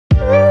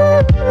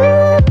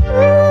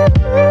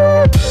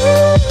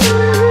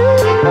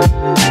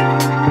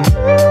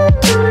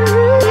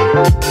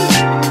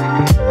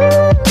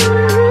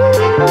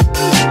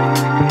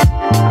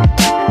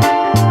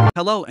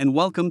and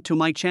welcome to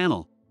my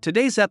channel.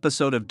 Today's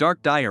episode of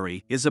Dark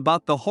Diary is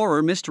about the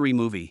horror mystery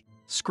movie,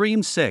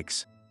 Scream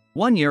 6.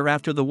 1 year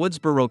after the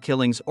Woodsboro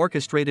killings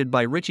orchestrated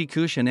by Richie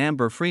Cush and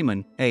Amber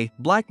Freeman, a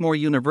Blackmore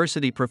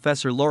University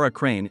professor Laura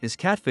Crane is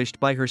catfished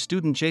by her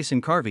student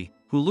Jason Carvey,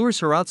 who lures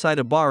her outside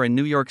a bar in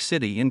New York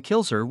City and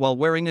kills her while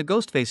wearing a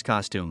Ghostface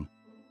costume.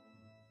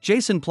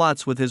 Jason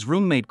plots with his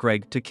roommate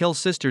Greg to kill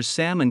sisters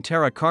Sam and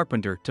Tara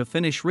Carpenter to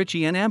finish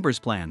Richie and Amber's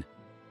plan.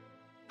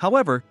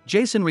 However,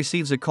 Jason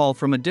receives a call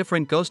from a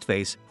different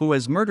Ghostface who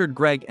has murdered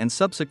Greg and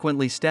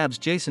subsequently stabs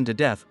Jason to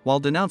death while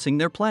denouncing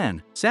their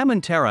plan. Sam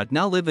and Tara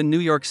now live in New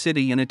York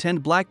City and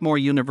attend Blackmore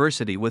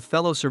University with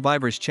fellow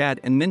survivors Chad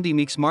and Mindy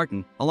Meeks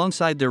Martin,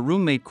 alongside their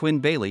roommate Quinn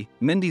Bailey,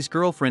 Mindy's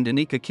girlfriend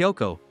Anika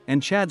Kyoko,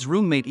 and Chad's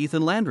roommate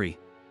Ethan Landry.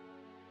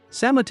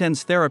 Sam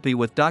attends therapy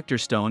with Dr.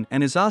 Stone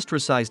and is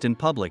ostracized in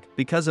public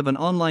because of an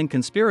online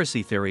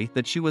conspiracy theory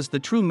that she was the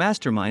true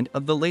mastermind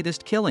of the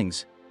latest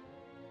killings.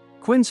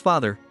 Quinn's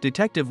father,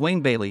 Detective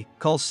Wayne Bailey,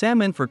 calls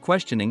Sam in for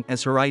questioning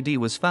as her ID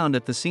was found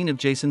at the scene of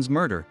Jason's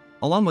murder,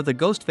 along with a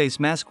Ghostface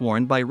mask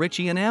worn by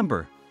Richie and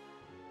Amber.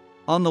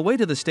 On the way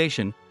to the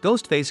station,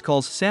 Ghostface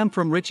calls Sam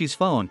from Richie's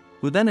phone,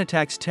 who then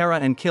attacks Tara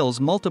and kills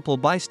multiple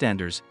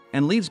bystanders,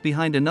 and leaves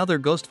behind another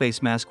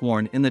Ghostface mask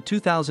worn in the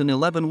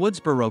 2011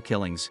 Woodsboro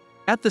killings.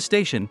 At the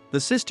station,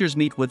 the sisters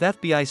meet with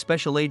FBI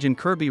Special Agent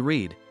Kirby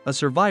Reed, a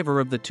survivor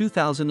of the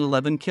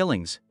 2011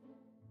 killings.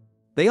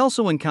 They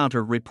also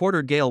encounter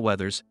reporter Gail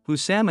Weathers, who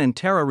Sam and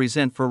Tara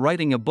resent for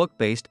writing a book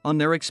based on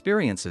their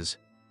experiences.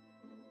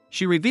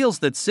 She reveals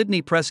that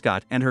Sidney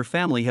Prescott and her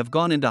family have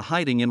gone into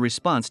hiding in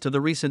response to the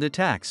recent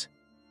attacks.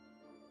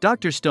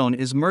 Dr. Stone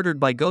is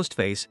murdered by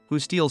Ghostface, who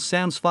steals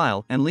Sam's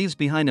file and leaves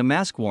behind a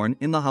mask worn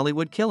in the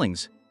Hollywood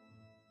killings.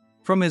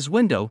 From his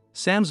window,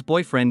 Sam's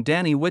boyfriend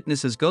Danny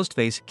witnesses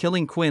Ghostface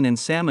killing Quinn in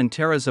Sam and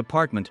Tara's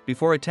apartment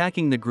before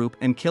attacking the group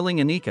and killing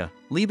Anika,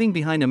 leaving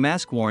behind a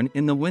mask worn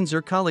in the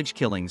Windsor College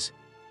killings.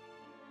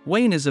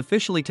 Wayne is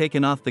officially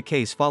taken off the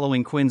case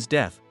following Quinn's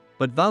death,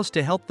 but vows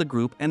to help the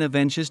group and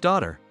avenge his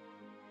daughter.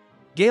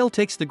 Gail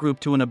takes the group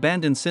to an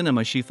abandoned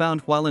cinema she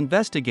found while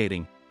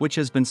investigating, which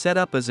has been set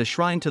up as a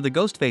shrine to the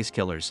Ghostface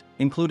killers,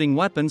 including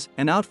weapons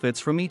and outfits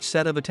from each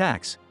set of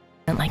attacks.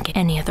 Like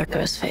any other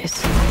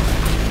Ghostface.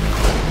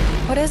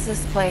 What is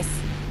this place?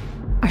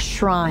 A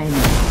shrine.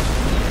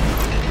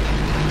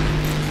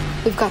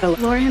 We've got to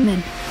lure him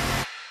in.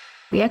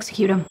 We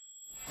execute him.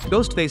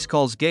 Ghostface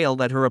calls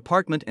Gail at her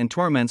apartment and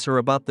torments her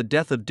about the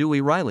death of Dewey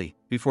Riley,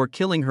 before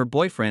killing her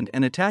boyfriend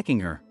and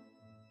attacking her.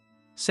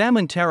 Sam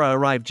and Tara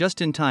arrive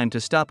just in time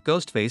to stop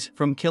Ghostface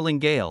from killing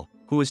Gail,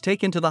 who is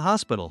taken to the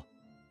hospital.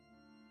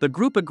 The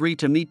group agree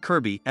to meet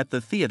Kirby at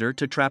the theater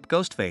to trap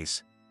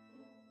Ghostface.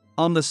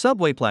 On the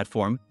subway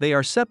platform, they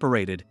are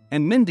separated,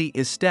 and Mindy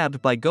is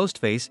stabbed by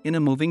Ghostface in a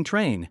moving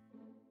train.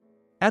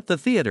 At the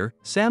theater,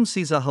 Sam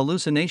sees a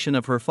hallucination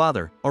of her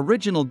father,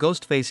 original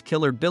Ghostface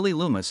killer Billy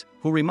Loomis,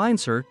 who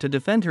reminds her to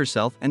defend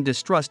herself and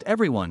distrust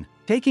everyone.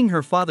 Taking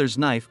her father's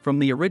knife from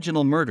the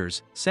original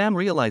murders, Sam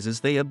realizes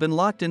they have been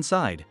locked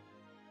inside.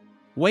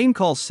 Wayne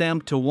calls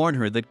Sam to warn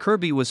her that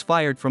Kirby was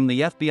fired from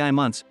the FBI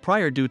months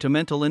prior due to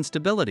mental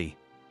instability.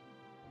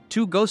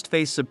 Two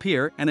Ghostfaces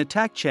appear and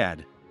attack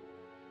Chad.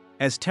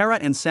 As Tara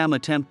and Sam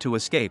attempt to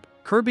escape,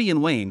 Kirby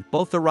and Wayne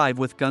both arrive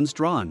with guns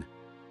drawn.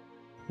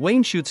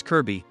 Wayne shoots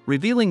Kirby,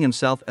 revealing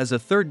himself as a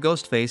third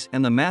Ghostface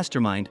and the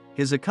mastermind.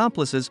 His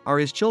accomplices are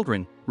his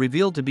children,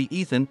 revealed to be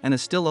Ethan and a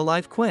still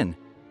alive Quinn.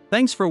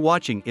 Thanks for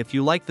watching. If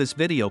you like this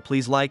video,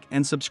 please like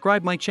and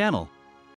subscribe my channel.